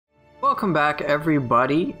Welcome back,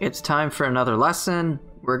 everybody. It's time for another lesson.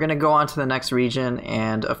 We're going to go on to the next region,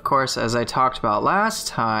 and of course, as I talked about last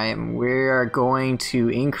time, we are going to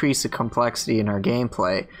increase the complexity in our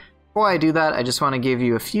gameplay. Before I do that, I just want to give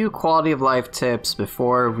you a few quality of life tips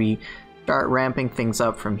before we start ramping things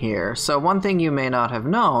up from here. So one thing you may not have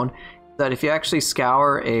known is that if you actually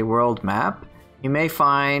scour a world map, you may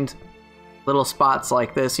find little spots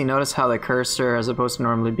like this. You notice how the cursor, as opposed to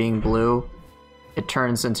normally being blue, it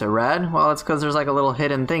turns into red? Well, it's because there's like a little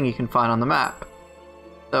hidden thing you can find on the map.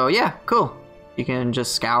 So yeah, cool. You can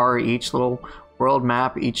just scour each little world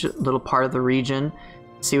map, each little part of the region,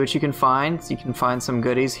 see what you can find. So you can find some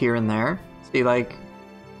goodies here and there. See, like,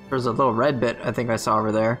 there's a little red bit I think I saw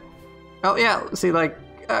over there. Oh yeah, see, like,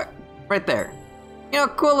 right there. You know,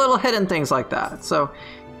 cool little hidden things like that. So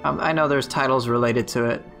I know there's titles related to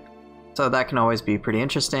it, so that can always be pretty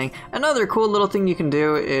interesting. Another cool little thing you can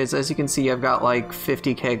do is, as you can see, I've got like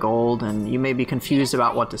 50k gold, and you may be confused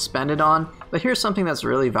about what to spend it on, but here's something that's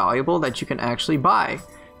really valuable that you can actually buy.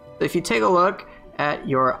 So if you take a look at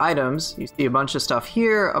your items, you see a bunch of stuff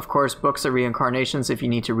here. Of course, books of reincarnations, if you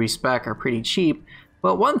need to respec, are pretty cheap.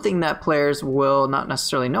 But one thing that players will not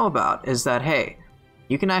necessarily know about is that, hey,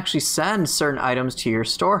 you can actually send certain items to your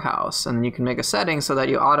storehouse, and you can make a setting so that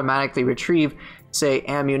you automatically retrieve, say,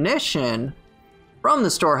 ammunition from the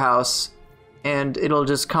storehouse, and it'll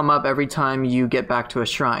just come up every time you get back to a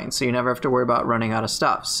shrine, so you never have to worry about running out of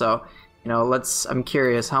stuff. So, you know, I'm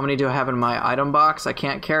curious, how many do I have in my item box? I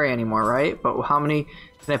can't carry anymore, right? But how many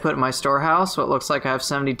can I put in my storehouse? Well, it looks like I have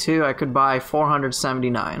 72. I could buy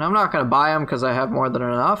 479. I'm not going to buy them because I have more than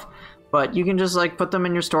enough, but you can just like put them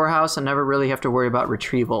in your storehouse and never really have to worry about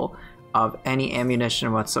retrieval of any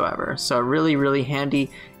ammunition whatsoever. So really, really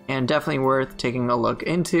handy and definitely worth taking a look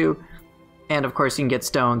into. And of course you can get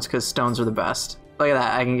stones, because stones are the best. Look at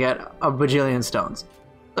that, I can get a bajillion stones.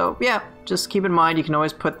 So yeah, just keep in mind you can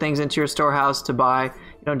always put things into your storehouse to buy.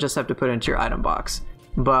 You don't just have to put it into your item box.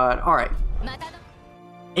 But alright,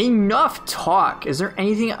 enough talk. Is there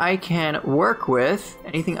anything I can work with?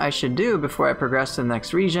 Anything I should do before I progress to the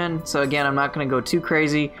next region? So again, I'm not going to go too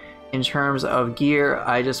crazy in terms of gear.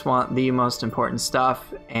 I just want the most important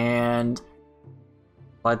stuff, and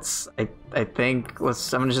I'm just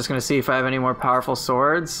gonna see if I have any more powerful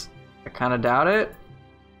swords. I kind of doubt it.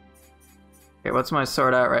 Okay, what's my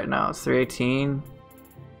sword at right now? It's 318.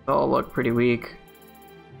 They all look pretty weak.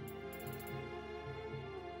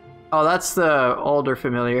 Oh, that's the older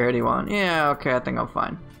familiarity one. Yeah, okay, I think I'm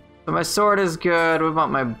fine. So my sword is good. What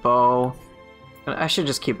about my bow? I should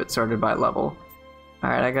just keep it sorted by level.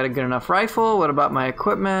 Alright, I got a good enough rifle. What about my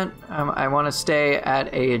equipment? I want to stay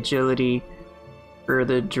at a agility for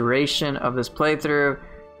the duration of this playthrough.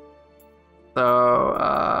 So,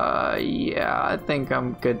 yeah, I think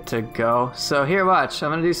I'm good to go. So here, watch.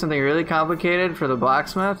 I'm gonna do something really complicated for the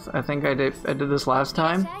blacksmith. I think I did this last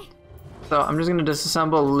time. So I'm just gonna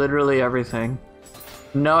disassemble literally everything.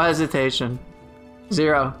 No hesitation.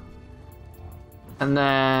 Zero. And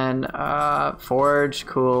then, forge,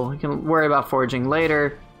 cool. You can worry about forging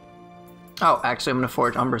later. Oh, actually I'm gonna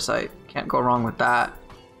forge umbracite. Can't go wrong with that.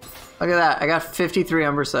 Look at that, I got 53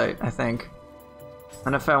 umbracite, I think.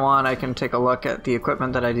 And if I want, I can take a look at the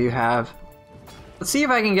equipment that I do have. Let's see if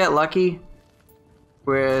I can get lucky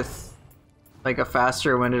with like a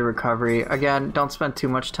faster winded recovery. Again, don't spend too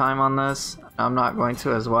much time on this. I'm not going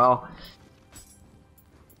to as well.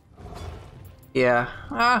 Yeah,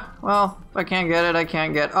 well, if I can't get it, I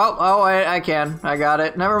can't get... I can. I got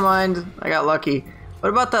it. Never mind, I got lucky. What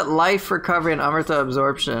about that life recovery and Amrita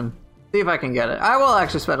absorption? See if I can get it. I will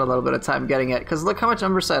actually spend a little bit of time getting it, because look how much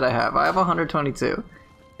umbracite I have. I have 122.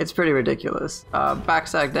 It's pretty ridiculous.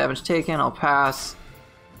 Backstab damage taken, I'll pass.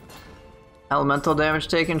 Elemental damage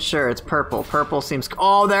taken, sure, it's purple. Purple seems...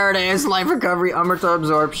 Oh, there it is! Life recovery, Amrita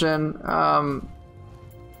absorption.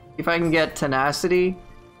 If I can get tenacity.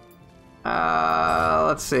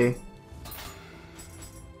 Let's see.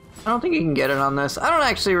 I don't think you can get it on this. I don't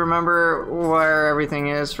actually remember where everything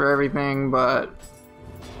is for everything, but...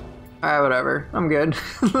 Alright, whatever. I'm good.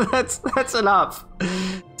 that's enough.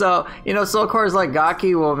 So, you know, soul cores like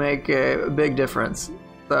Gaki will make a big difference.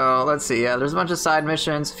 So, let's see. Yeah, there's a bunch of side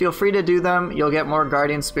missions. Feel free to do them. You'll get more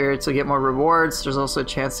guardian spirits. You'll get more rewards. There's also a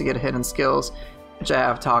chance to get hidden skills, which I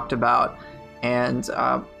have talked about. And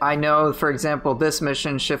I know, for example, this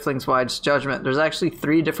mission, Shiftling's Wide's Judgment, there's actually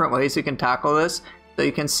 3 different ways you can tackle this. So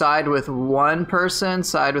you can side with one person,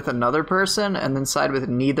 side with another person, and then side with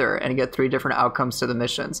neither, and get 3 different outcomes to the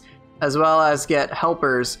missions, as well as get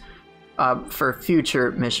helpers for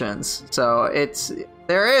future missions. So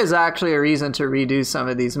there is actually a reason to redo some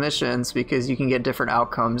of these missions, because you can get different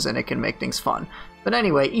outcomes and it can make things fun. But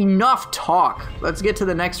anyway, enough talk. Let's get to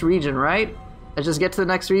the next region, right? Let's just get to the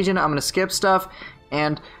next region. I'm gonna skip stuff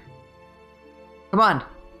and come on,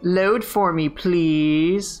 load for me,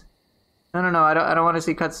 please. No, I don't want to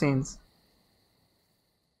see cutscenes.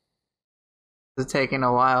 This is taking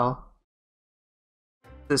a while.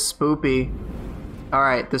 This is spoopy. All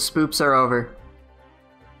right, the spoops are over.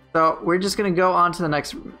 So we're just gonna go on to the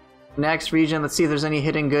next region. Let's see if there's any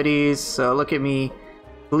hidden goodies. So look at me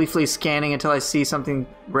gleefully scanning until I see something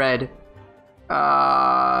red.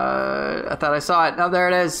 I thought I saw it. Oh, there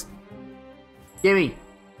it is. Gimme.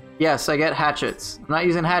 Yes, I get hatchets. I'm not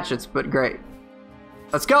using hatchets, but great.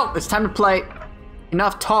 Let's go. It's time to play.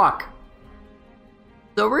 Enough talk.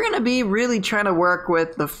 So we're going to be really trying to work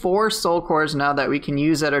with the 4 soul cores now that we can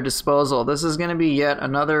use at our disposal. This is going to be yet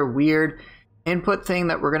another weird input thing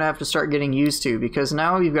that we're going to have to start getting used to, because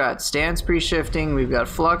now we've got stance pre-shifting, we've got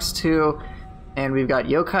flux 2, and we've got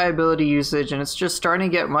yokai ability usage, and it's just starting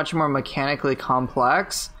to get much more mechanically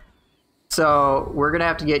complex. So we're going to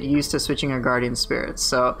have to get used to switching our guardian spirits.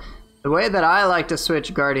 So the way that I like to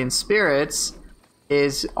switch guardian spirits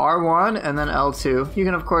is R1 and then L2. You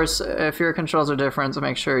can, of course, if your controls are different, so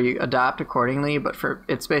make sure you adapt accordingly, but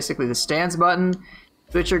it's basically the stance button,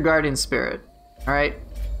 switch your guardian spirit. Alright?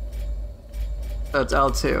 So it's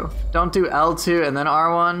L2. Don't do L2 and then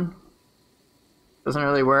R1. Doesn't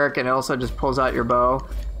really work, and it also just pulls out your bow.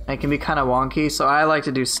 And it can be kind of wonky, so I like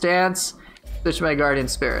to do stance, switch my guardian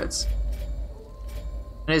spirits.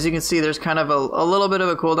 And as you can see, there's kind of a little bit of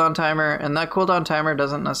a cooldown timer, and that cooldown timer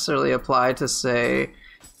doesn't necessarily apply to, say,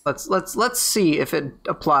 let's see if it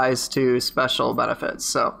applies to special benefits.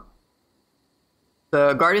 So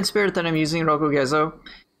the guardian spirit that I'm using, Rokugezo,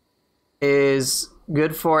 is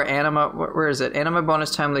good for anima. Where is it? Anima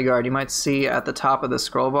bonus timely guard. You might see at the top of the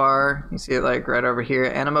scroll bar. You see it like right over here.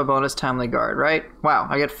 Anima bonus timely guard, right? Wow,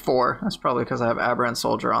 I get 4. That's probably because I have Aberrant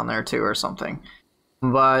Soldier on there too or something.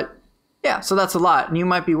 But yeah, so that's a lot. And you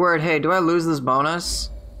might be worried, hey, do I lose this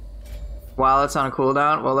bonus while it's on a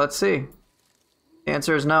cooldown? Well, let's see. The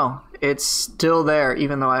answer is no. It's still there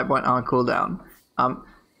even though I went on cooldown.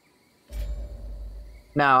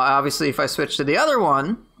 Now, obviously, if I switch to the other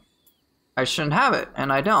one, I shouldn't have it,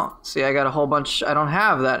 and I don't. See, I got a whole bunch, I don't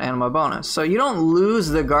have that anima bonus. So you don't lose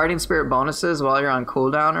the guardian spirit bonuses while you're on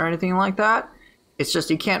cooldown or anything like that. It's just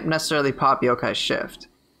you can't necessarily pop yokai shift.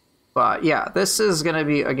 But yeah, this is going to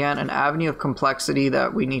be, again, an avenue of complexity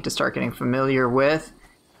that we need to start getting familiar with,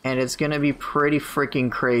 and it's going to be pretty freaking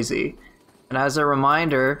crazy. And as a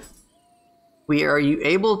reminder, we are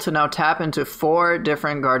able to now tap into 4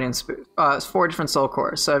 different four different soul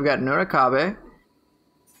cores. So I've got Nurakabe,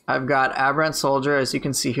 I've got Aberrant Soldier, as you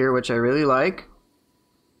can see here, which I really like.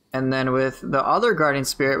 And then with the other guardian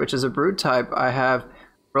spirit, which is a brute type, I have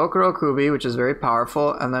Rokurokubi, which is very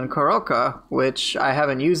powerful, and then Koroka, which I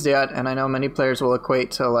haven't used yet, and I know many players will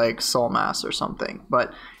equate to like Soul Mass or something.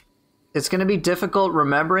 But it's going to be difficult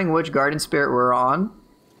remembering which guardian spirit we're on.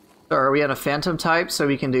 So are we in a phantom type so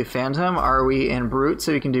we can do phantom? Are we in brute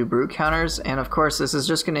so we can do brute counters? And of course this is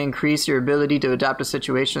just going to increase your ability to adapt to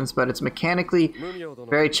situations, but it's mechanically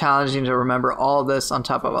very challenging to remember all this on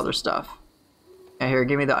top of other stuff. And here,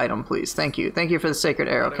 give me the item please. Thank you. Thank you for the sacred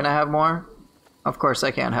arrow. Can I have more? Of course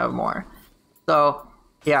I can have more. So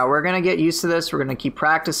yeah, we're going to get used to this. We're going to keep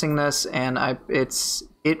practicing this, and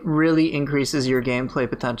it really increases your gameplay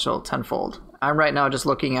potential tenfold. I'm right now just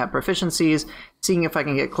looking at proficiencies, seeing if I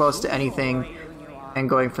can get close to anything, and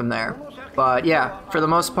going from there. But yeah, for the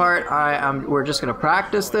most part, we're just going to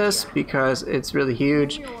practice this because it's really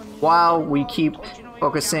huge, while we keep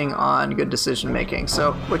focusing on good decision making.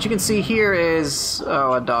 So what you can see here is,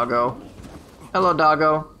 oh, a doggo. Hello,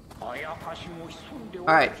 doggo.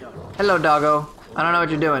 Alright, hello, doggo. I don't know what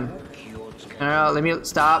you're doing. No, let me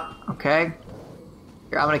stop. Okay.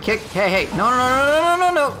 Here, I'm gonna kick. Hey,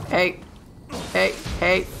 no. Hey.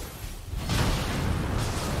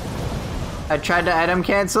 I tried to item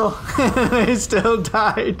cancel. I still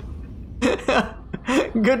died.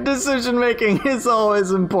 Good decision making is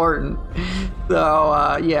always important.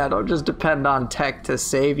 So yeah, don't just depend on tech to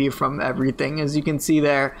save you from everything. As you can see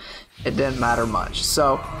there, it didn't matter much.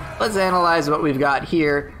 So let's analyze what we've got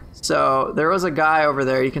here. So there was a guy over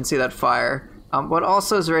there. You can see that fire. What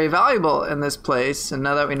also is very valuable in this place, and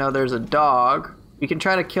now that we know there's a dog, we can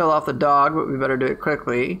try to kill off the dog, but we better do it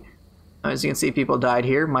quickly. As you can see, people died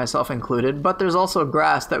here, myself included, but there's also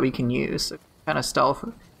grass that we can use. So kind of stealth,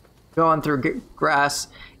 going through grass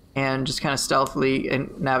and just kind of stealthily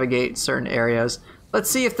navigate certain areas. Let's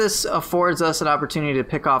see if this affords us an opportunity to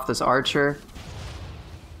pick off this archer.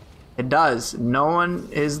 It does. No one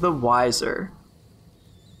is the wiser.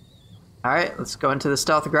 Alright, let's go into the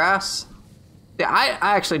stealth grass. Yeah,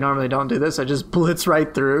 I actually normally don't do this. I just blitz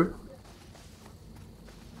right through.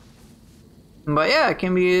 But yeah, it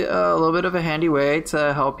can be a little bit of a handy way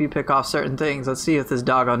to help you pick off certain things. Let's see if this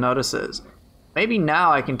doggo notices. Maybe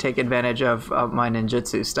now I can take advantage of my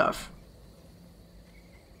ninjutsu stuff.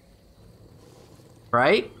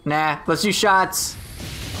 Right? Nah, let's do shots.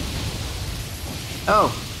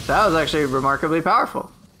 Oh, that was actually remarkably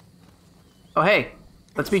powerful. Oh hey,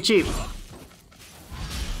 let's be cheap.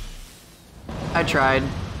 I tried.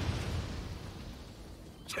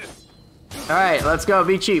 Alright, let's go,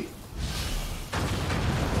 be cheap.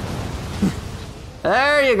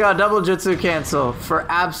 There you go, double jutsu cancel for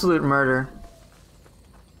absolute murder.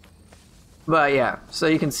 But yeah, so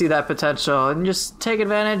you can see that potential and just take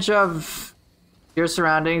advantage of your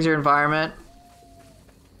surroundings, your environment,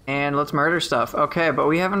 and let's murder stuff. Okay, but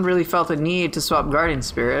we haven't really felt a need to swap guardian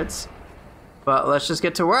spirits, but let's just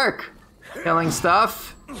get to work. Killing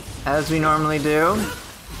stuff, as we normally do.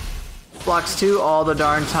 Flux 2 all the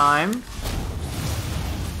darn time.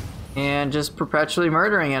 And just perpetually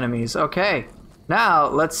murdering enemies. Okay. Now,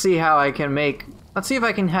 let's see how I can make... Let's see if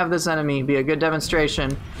I can have this enemy be a good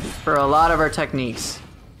demonstration for a lot of our techniques.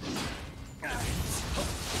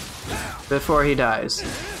 Before he dies.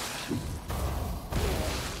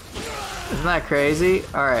 Isn't that crazy?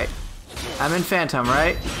 Alright. I'm in Phantom,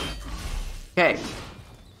 right? Okay.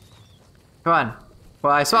 Come on.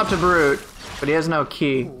 Well, I swapped to Brute, but he has no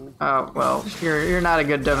key. Oh, well, you're not a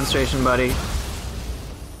good demonstration, buddy.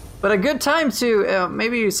 But a good time to...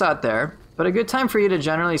 maybe you saw it there. But a good time for you to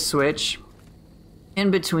generally switch in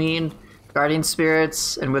between guardian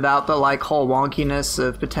spirits and without the like whole wonkiness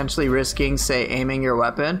of potentially risking, say, aiming your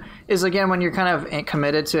weapon is again when you're kind of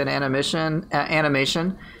committed to an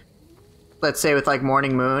animation. Let's say with like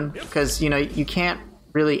Morning Moon, because you know you can't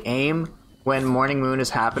really aim when Morning Moon is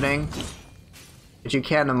happening, but you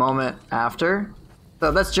can the moment after.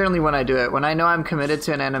 So that's generally when I do it. When I know I'm committed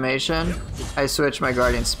to an animation, I switch my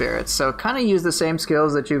guardian spirits. So kind of use the same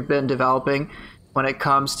skills that you've been developing when it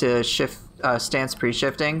comes to shift stance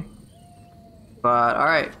pre-shifting. But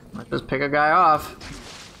alright, let's just pick a guy off.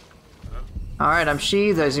 Alright, I'm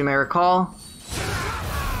sheathed, as you may recall.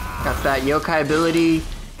 Got that yokai ability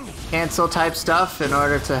cancel type stuff in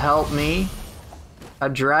order to help me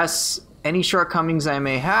address any shortcomings I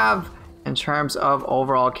may have in terms of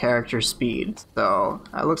overall character speed. So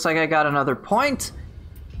it looks like I got another point.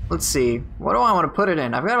 Let's see, what do I want to put it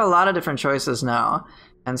in? I've got a lot of different choices now,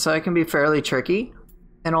 and so it can be fairly tricky,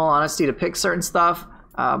 in all honesty, to pick certain stuff.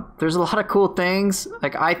 There's a lot of cool things.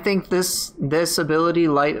 Like I think this ability,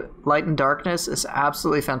 Light and Darkness, is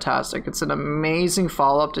absolutely fantastic. It's an amazing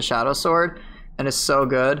follow-up to Shadow Sword, and it's so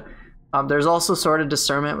good. There's also Sword of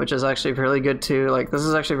Discernment, which is actually really good too. Like this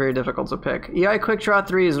is actually very difficult to pick. EI Quick Draw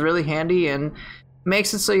 3 is really handy and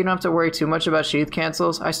makes it so you don't have to worry too much about sheath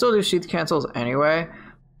cancels. I still do sheath cancels anyway,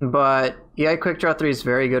 but EI Quick Draw 3 is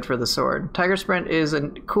very good for the sword. Tiger Sprint is a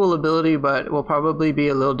cool ability, but will probably be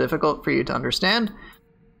a little difficult for you to understand.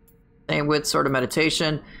 Same with Sword of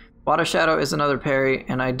Meditation. Water Shadow is another parry,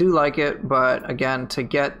 and I do like it, but again, to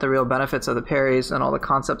get the real benefits of the parries and all the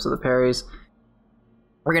concepts of the parries,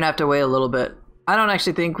 we're gonna have to wait a little bit. I don't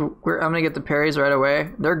actually think I'm gonna get the parries right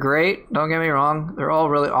away. They're great, don't get me wrong. They're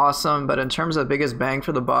all really awesome, but in terms of biggest bang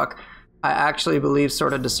for the buck, I actually believe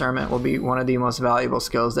Sword of Discernment will be one of the most valuable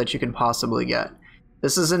skills that you can possibly get.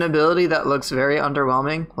 This is an ability that looks very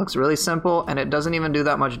underwhelming, looks really simple, and it doesn't even do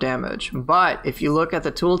that much damage. But if you look at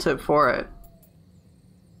the tooltip for it,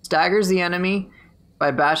 staggers the enemy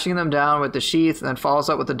by bashing them down with the sheath and then follows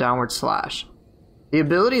up with a downward slash. The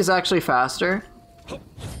ability is actually faster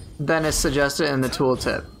than is suggested in the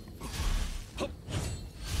tooltip.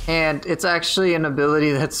 And it's actually an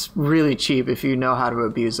ability that's really cheap if you know how to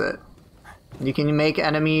abuse it. You can make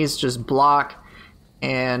enemies just block,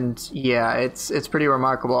 and yeah, it's pretty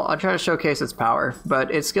remarkable. I'll try to showcase its power,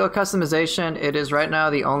 but its skill customization, it is right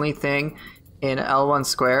now the only thing in L1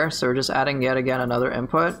 square, so we're just adding yet again another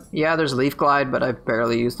input. Yeah, there's Leaf Glide, but I've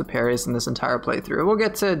barely used the parries in this entire playthrough. We'll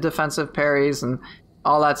get to defensive parries and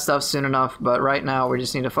all that stuff soon enough, but right now we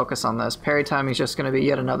just need to focus on this. Parry timing is just going to be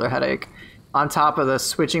yet another headache, on top of the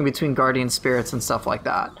switching between guardian spirits and stuff like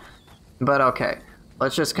that. But okay,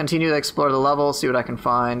 let's just continue to explore the level, see what I can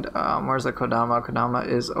find. Where's the Kodama? Kodama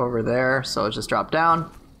is over there, so let's just drop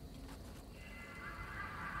down.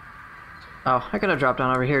 Oh, I could have dropped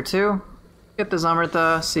down over here too. Get the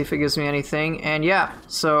Zamrita, see if it gives me anything, and yeah,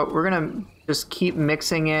 so we're gonna just keep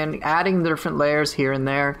mixing in, adding the different layers here and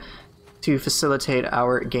there to facilitate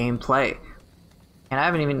our gameplay. And I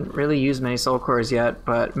haven't even really used many soul cores yet,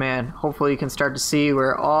 but man, hopefully you can start to see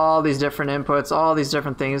where all these different inputs, all these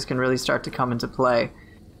different things can really start to come into play.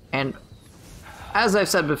 And As I've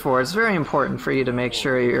said before, it's very important for you to make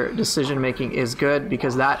sure your decision making is good,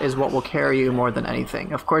 because that is what will carry you more than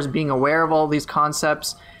anything. Of course, being aware of all these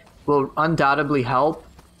concepts will undoubtedly help.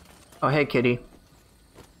 Oh, hey, kitty.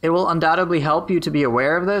 It will undoubtedly help you to be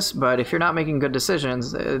aware of this, but if you're not making good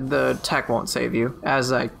decisions, the tech won't save you,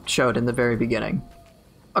 as I showed in the very beginning.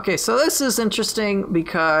 Okay, so this is interesting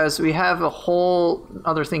because we have a whole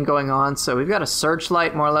other thing going on. So we've got a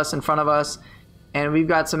searchlight more or less in front of us. And we've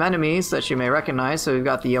got some enemies that you may recognize. So we've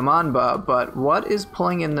got the Yamanba, but what is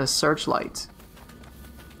pulling in this searchlight?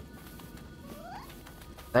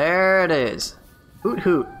 There it is. Hoot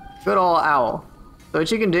hoot. Good old owl. So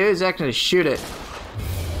what you can do is actually shoot it.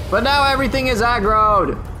 But now everything is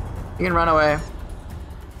aggroed. You can run away.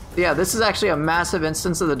 Yeah, this is actually a massive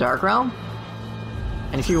instance of the Dark Realm.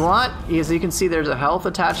 And if you want, as you can see, there's a health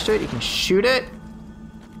attached to it. You can shoot it.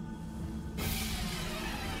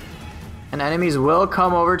 And enemies will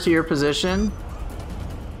come over to your position,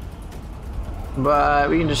 but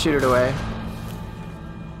we can just shoot it away.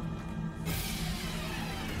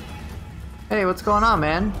 Hey, what's going on,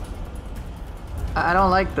 man? I don't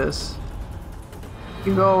like this. You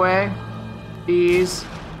can go away. Please.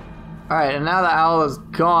 Alright, and now the owl is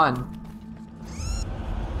gone.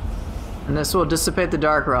 And this will dissipate the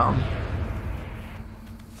Dark Realm.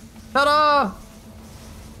 Ta-da!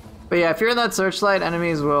 But yeah, if you're in that searchlight,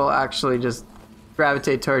 enemies will actually just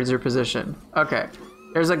gravitate towards your position. Okay,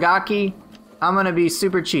 there's a Gaki. I'm gonna be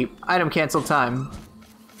super cheap. Item cancel time.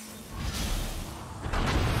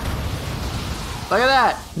 Look at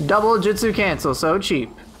that! Double Jutsu cancel, so cheap.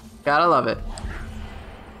 Gotta love it.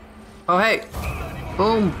 Oh hey!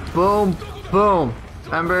 Boom, boom, boom.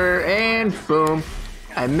 Remember, and boom.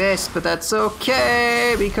 I missed, but that's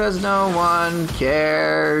okay, because no one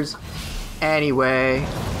cares. Anyway.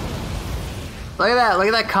 Look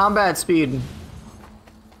at that combat speed.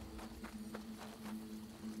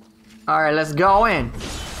 Alright, let's go in.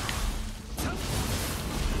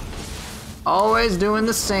 Always doing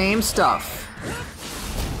the same stuff.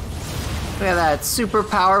 Look at that, super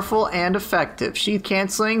powerful and effective. Sheath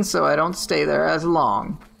canceling, so I don't stay there as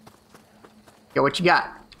long. Yo, what you got?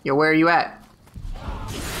 Yo, where are you at?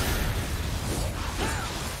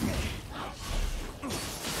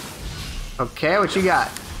 Okay, what you got?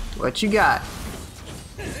 What you got?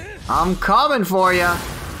 I'm coming for ya.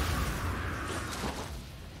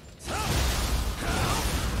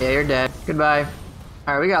 Yeah, you're dead. Goodbye.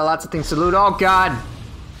 Alright, we got lots of things to loot. Oh, God.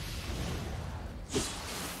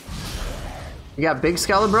 We got Big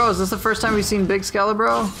Skelebro. Is this the first time we've seen Big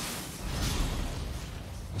Skelebro?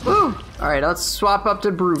 Woo! Alright, let's swap up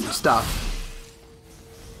to brute stuff.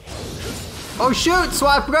 Oh, shoot!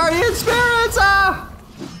 Swap Guardian Spirits! Ah!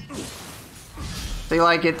 So,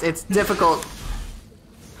 like, it's difficult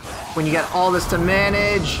when you got all this to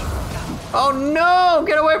manage. Oh no!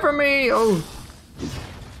 Get away from me! Oh.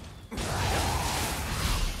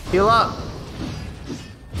 Heal up.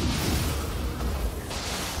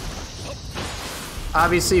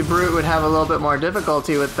 Obviously, Brute would have a little bit more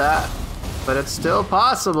difficulty with that, but it's still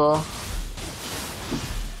possible.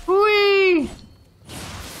 Whee!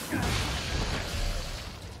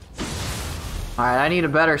 Alright, I need a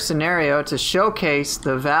better scenario to showcase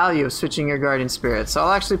the value of switching your Guardian Spirit, so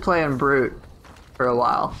I'll actually play in Brute for a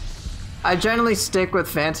while. I generally stick with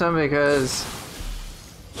Phantom because...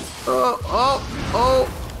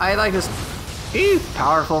 I like this...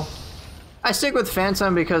 Powerful. I stick with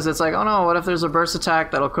Phantom because it's like, oh no, what if there's a burst attack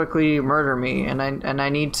that'll quickly murder me and I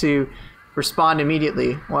need to respond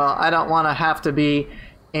immediately? Well, I don't want to have to be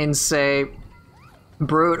in, say,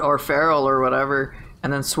 Brute or Feral or whatever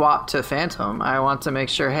and then swap to Phantom. I want to make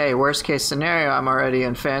sure, hey, worst case scenario, I'm already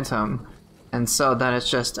in Phantom. And so then it's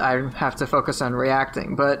just, I have to focus on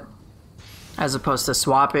reacting, but as opposed to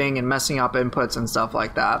swapping and messing up inputs and stuff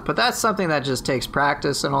like that. But that's something that just takes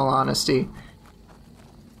practice, in all honesty.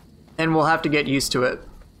 And we'll have to get used to it.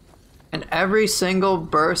 And every single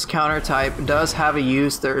burst counter type does have a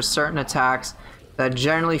use. There are certain attacks that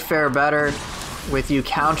generally fare better with you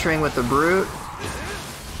countering with the Brute,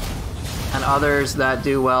 and others that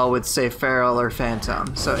do well with, say, Feral or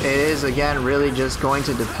Phantom. So it is, again, really just going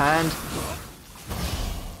to depend.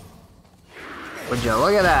 Would you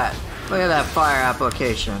look at that? Look at that fire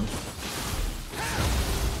application.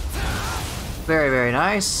 Very, very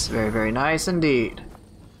nice. Very, very nice indeed.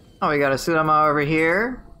 Oh, we got a Sudama over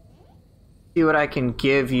here. See what I can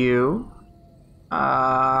give you.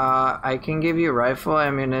 I can give you rifle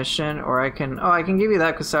ammunition, or I can give you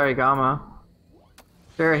that Kusarigama.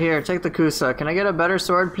 Sure, here, take the Kusa. Can I get a better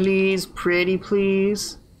sword, please? Pretty,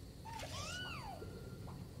 please.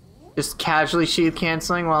 Just casually sheath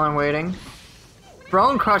canceling while I'm waiting.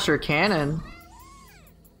 Throne Crusher Cannon.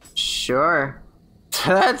 Sure.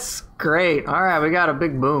 That's great. Alright, we got a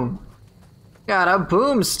big boom. Got a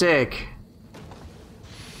boomstick.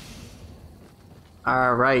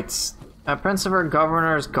 Alright. Prince of our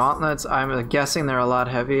Governor's gauntlets. I'm guessing they're a lot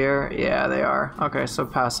heavier. Yeah, they are. Okay, so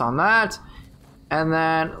pass on that. And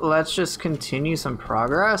then let's just continue some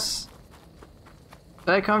progress.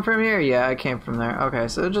 Did I come from here? Yeah, I came from there. Okay,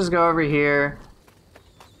 so just go over here.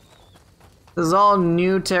 This is all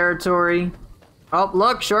new territory. Oh,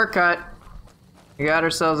 look, shortcut. We got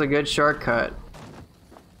ourselves a good shortcut.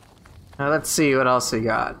 Now let's see what else we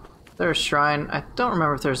got. There's a shrine. I don't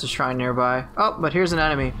remember if there's a shrine nearby. Oh, but here's an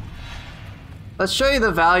enemy. Let's show you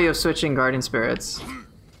the value of switching Guardian Spirits.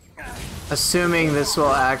 Assuming this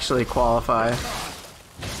will actually qualify.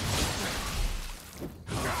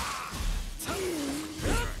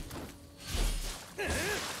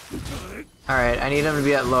 Alright, I need him to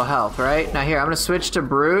be at low health, right? Now here, I'm gonna switch to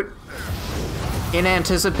Brute in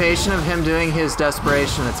anticipation of him doing his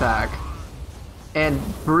Desperation attack. And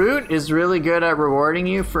Brute is really good at rewarding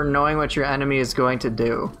you for knowing what your enemy is going to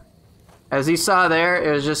do. As you saw there,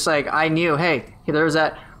 it was just like, I knew, hey, there was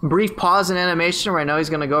that brief pause in animation where I know he's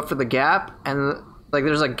gonna go for the gap, and like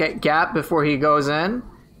there's a gap before he goes in.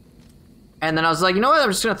 And then I was like, you know what, I'm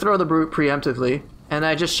just gonna throw the Brute preemptively. And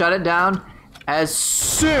I just shut it down as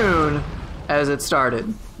soon as it started,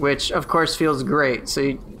 which of course feels great.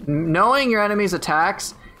 So knowing your enemy's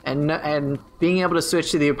attacks and being able to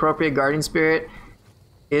switch to the appropriate Guardian Spirit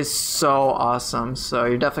is so awesome. So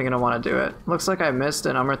you're definitely going to want to do it. Looks like I missed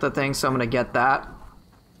an Amrita thing, so I'm going to get that.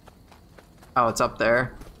 Oh, it's up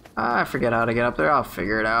there. I forget how to get up there. I'll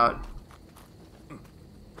figure it out.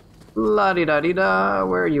 La-di-da-di-da.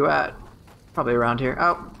 Where are you at? Probably around here.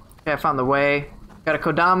 Oh, okay, I found the way. Got a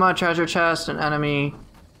Kodama, treasure chest, an enemy.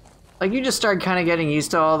 Like, you just start kind of getting used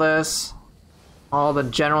to all this. All the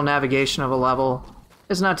general navigation of a level.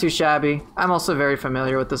 It's not too shabby. I'm also very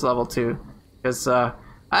familiar with this level too, because I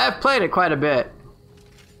have played it quite a bit.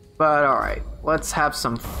 But alright, let's have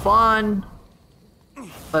some fun.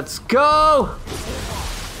 Let's go!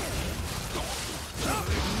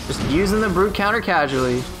 Just using the Brute counter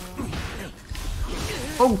casually.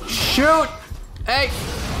 Oh, shoot! Hey!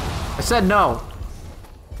 I said no.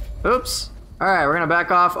 Oops. Alright, we're gonna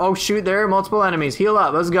back off. Oh shoot, there are multiple enemies. Heal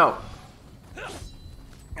up, let's go.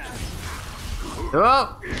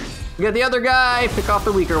 Oh! Get the other guy! Pick off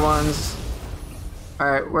the weaker ones.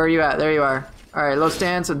 Alright, where are you at? There you are. Alright, low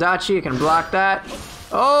stance, Adachi, you can block that.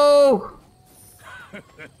 Oh!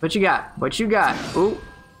 What you got? What you got? Ooh,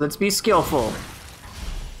 let's be skillful.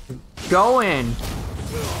 Go in.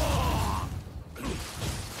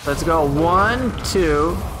 Let's go 1,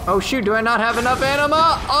 2. Oh shoot, do I not have enough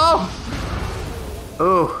anima? Oh!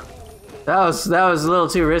 Ooh, that was a little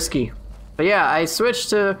too risky. But yeah, I switched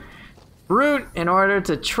to Brute in order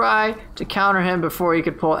to try to counter him before he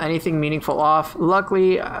could pull anything meaningful off.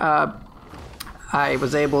 Luckily, I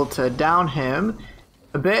was able to down him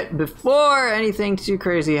a bit before anything too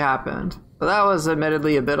crazy happened. So that was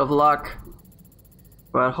admittedly a bit of luck.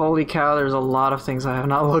 But holy cow, there's a lot of things I have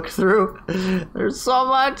not looked through. There's so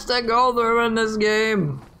much to go through in this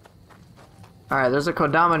game. Alright, there's a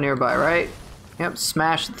Kodama nearby, right? Yep,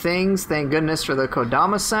 smash things. Thank goodness for the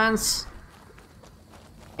Kodama sense.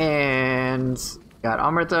 And got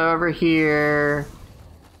Amrita over here.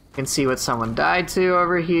 You can see what someone died to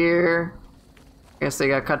over here. I guess they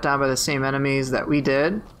got cut down by the same enemies that we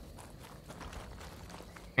did.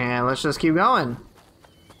 And let's just keep going.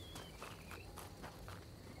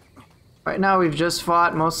 Right now we've just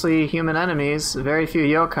fought mostly human enemies, very few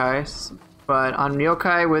yokais. But on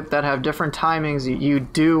yokai that have different timings, you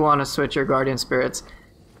do want to switch your Guardian Spirits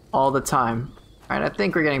all the time. Alright, I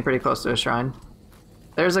think we're getting pretty close to a shrine.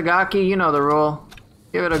 There's a Gaki, you know the rule.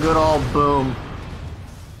 Give it a good old boom.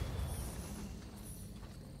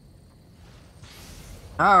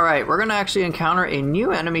 Alright, we're going to actually encounter a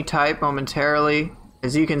new enemy type momentarily.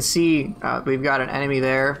 As you can see, we've got an enemy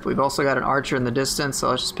there. We've also got an archer in the distance, so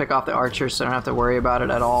let's just pick off the archer so I don't have to worry about it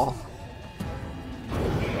at all.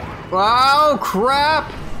 Oh,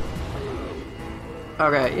 crap!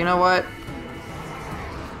 Okay, you know what?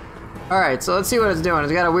 Alright, so let's see what it's doing.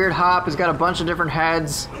 It's got a weird hop, it's got a bunch of different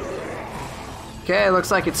heads. Okay, it looks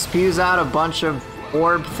like it spews out a bunch of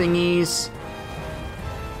orb thingies.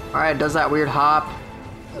 Alright, it does that weird hop.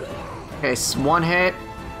 Okay, one hit.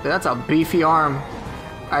 Dude, that's a beefy arm.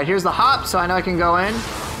 Alright, here's the hop, so I know I can go in.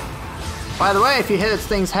 By the way, if you hit this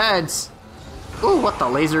thing's heads... Ooh, what the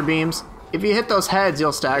laser beams. If you hit those heads,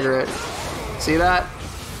 you'll stagger it. See that?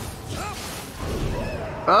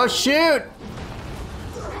 Oh, shoot!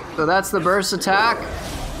 So that's the burst attack.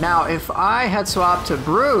 Now, if I had swapped to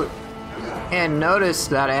Brute, and noticed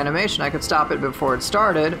that animation, I could stop it before it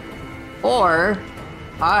started, or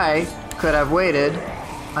I could have waited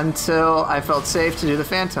until I felt safe to do the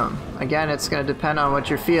Phantom. Again, it's going to depend on what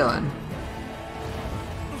you're feeling.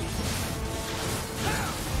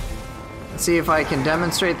 Let's see if I can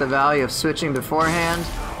demonstrate the value of switching beforehand.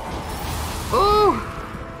 Ooh!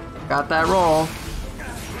 Got that roll.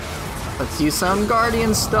 Let's use some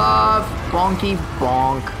Guardian stuff. Bonky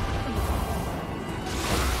bonk.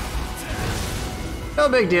 No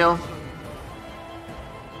big deal.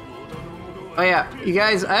 Oh yeah, you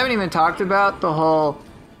guys, I haven't even talked about the whole...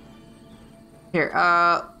 Here,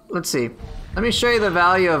 let's see. Let me show you the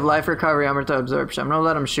value of life recovery Amrita absorption. I'm gonna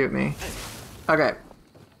let him shoot me. Okay.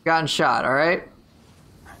 Gotten shot, alright?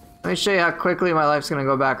 Let me show you how quickly my life's gonna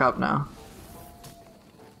go back up now.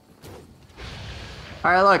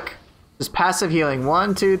 Alright, look. Just passive healing.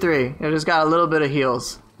 1, 2, 3. It just got a little bit of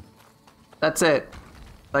heals. That's it.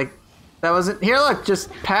 Like, that wasn't... Here, look!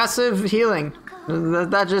 Just passive healing.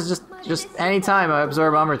 That just any time I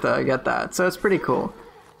absorb Amrita, I get that. So it's pretty cool.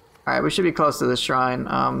 Alright, we should be close to the shrine.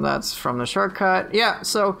 That's from the shortcut. Yeah,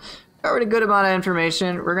 so already good amount of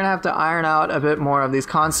information. We're gonna have to iron out a bit more of these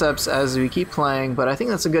concepts as we keep playing, but I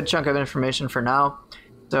think that's a good chunk of information for now.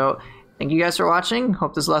 So thank you guys for watching.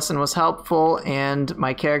 Hope this lesson was helpful, and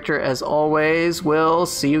my character, as always, will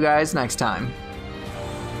see you guys next time.